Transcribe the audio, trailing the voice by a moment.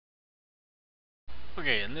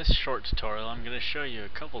Okay, in this short tutorial I'm going to show you a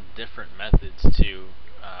couple different methods to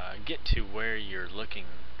get to where you're looking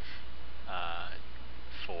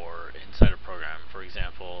for inside a program. For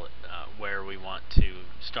example, where we want to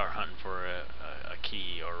start hunting for a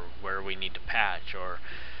key, or where we need to patch, or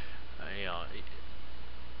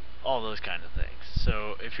all those kind of things.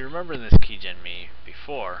 So if you remember in this keygen.me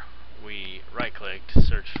before, we right-clicked,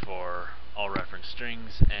 searched for all reference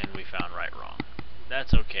strings, and we found right wrong.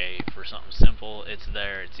 That's okay for something simple. It's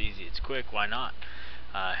there, it's easy, it's quick. Why not?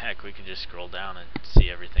 Heck, we could just scroll down and see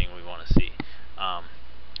everything we want to see.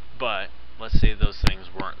 But let's say those things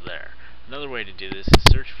weren't there. Another way to do this is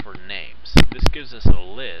search for names. This gives us a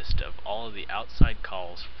list of all of the outside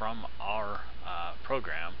calls from our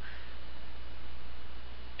program.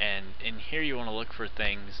 And in here you want to look for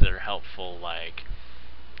things that are helpful, like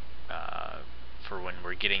for when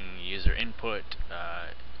we're getting user input,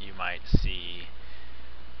 you might see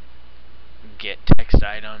get text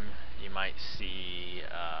item, you might see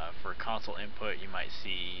for console input, you might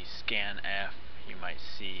see scanf, you might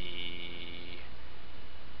see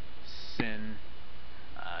syn,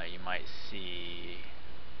 you might see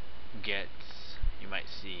gets, you might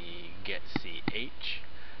see get ch.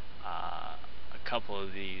 A couple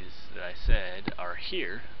of these that I said are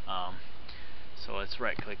here. So let's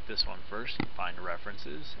right click this one first and find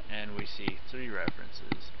references, and we see 3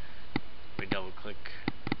 references. If we double click,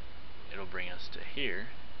 it'll bring us to here,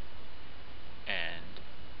 and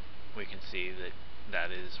we can see that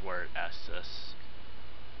that is where it asks us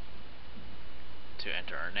to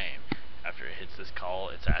enter our name. After it hits this call,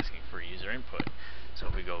 it's asking for user input. So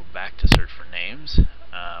if we go back to search for names,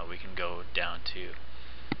 we can go down to,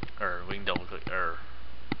 or we can double click or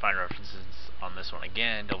find references on this one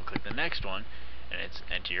again, double click the next one, and it's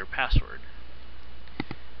enter your password.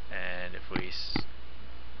 And if we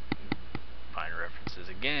find references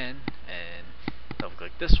again and double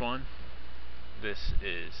click this one, this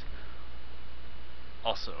is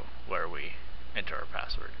also where we enter our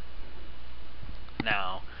password.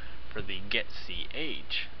 Now for the get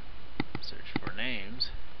ch, search for names,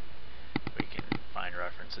 we can find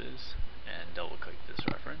references and double click this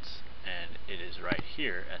reference, and it is right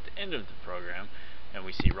here at the end of the program, and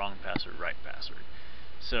we see wrong password, right password.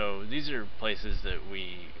 So these are places that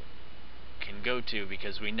we can go to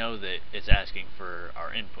because we know that it's asking for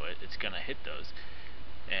our input. It's going to hit those,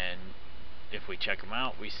 and if we check them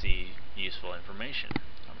out, we see useful information.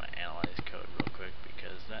 I'm going to analyze code real quick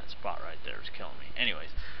because that spot right there is killing me.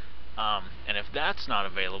 Anyways, and if that's not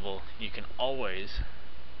available, you can always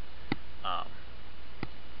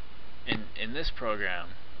in this program,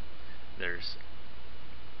 there's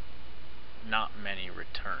not many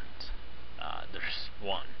returns. There's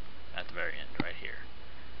one at the very end right here.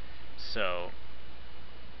 So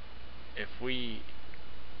if we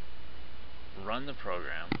run the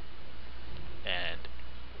program, and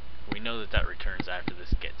we know that that returns after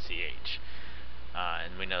this get ch,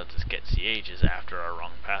 and we know that this get ch is after our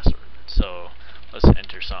wrong password. So let's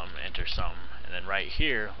enter some, and then right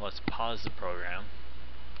here, let's pause the program.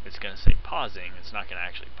 It's going to say pausing, it's not going to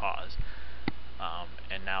actually pause.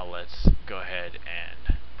 And now let's go ahead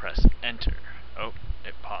and press enter. Oh,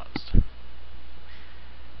 it paused.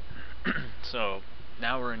 So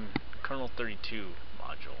now we're in kernel 32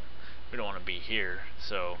 module. We don't want to be here,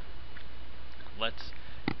 so let's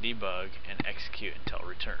debug and execute until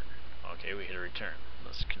return. Okay, we hit a return.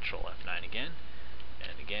 Let's control F9 again,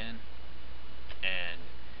 and again, and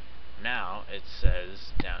now it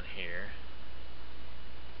says down here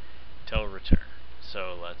till return.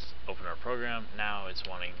 So let's open our program. Now it's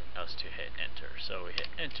wanting us to hit enter. So we hit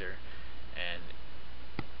enter, and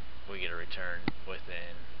we get a return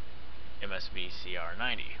within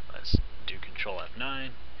MSVCR90. Let's do control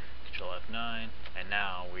F9, and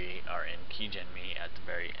now we are in keygen.me at the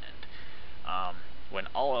very end. When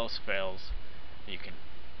all else fails, you can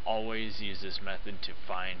always use this method to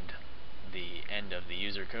find the end of the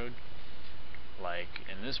user code. Like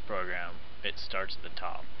in this program, it starts at the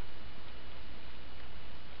top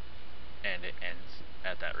and it ends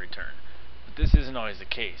at that return. But this isn't always the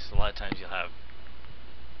case. A lot of times you'll have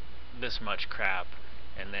this much crap,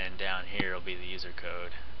 and then down here will be the user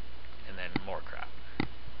code, and then more crap.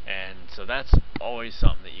 And so that's always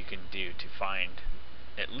something that you can do to find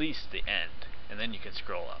at least the end, and then you can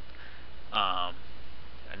scroll up.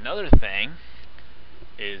 Another thing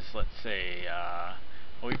is, let's say,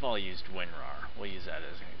 we've all used WinRar. We'll use that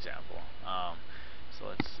as an example. So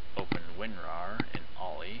let's open WinRar in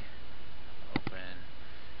Olly.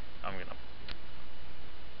 I'm going to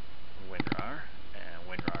WinRar and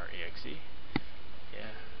WinRar exe.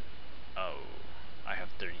 Yeah. Oh, I have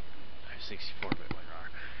 64-bit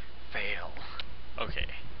WinRar. Fail. Okay,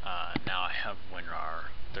 now I have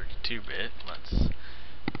WinRar 32-bit. Let's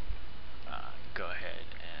go ahead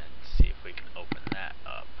and see if we can open that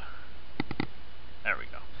up. There we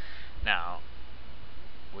go. Now,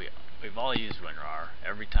 we've all used WinRar.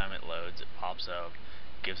 Every time it loads, it pops up,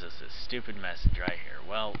 gives us this stupid message right here.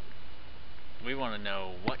 Well, we want to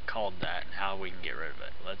know what called that and how we can get rid of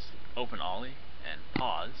it. Let's open Olly and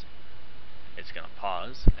pause. It's going to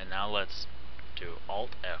pause, and now let's do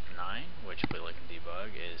Alt F9, which if we look in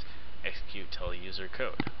debug is execute tell user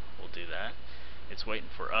code. We'll do that. It's waiting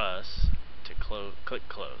for us to click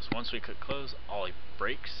close. Once we click close, Olly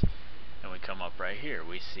breaks, and we come up right here.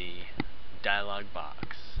 We see dialog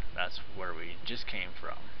box. That's where we just came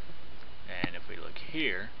from. And if we look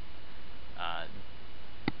here,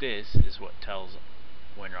 this is what tells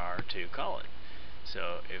WinRar to call it.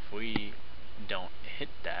 So if we don't hit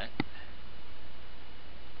that,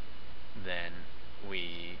 then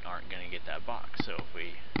we aren't going to get that box. So if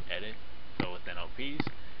we edit, fill within OPs,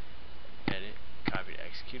 edit, copy to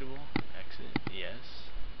executable, exit, yes,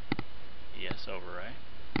 yes, overwrite,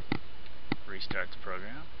 restart the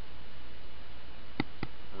program,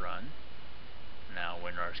 run. Now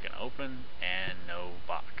WinRar is going to open and no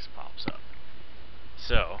box pops up.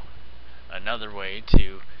 So another way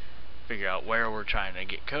to figure out where we're trying to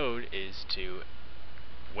get code is to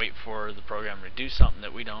wait for the program to do something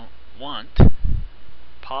that we don't want,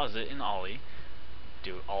 pause it in Olly,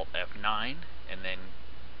 do Alt F9, and then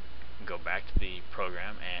go back to the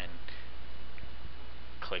program and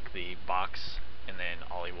click the box, and then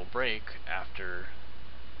Olly will break after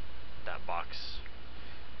that box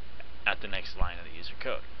at the next line of the user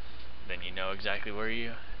code. Then you know exactly where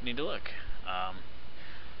you need to look.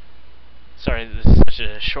 Sorry this is such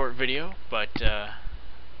a short video, but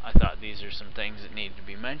I thought these are some things that need to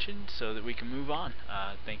be mentioned so that we can move on.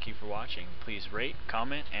 Thank you for watching. Please rate,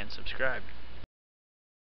 comment, and subscribe.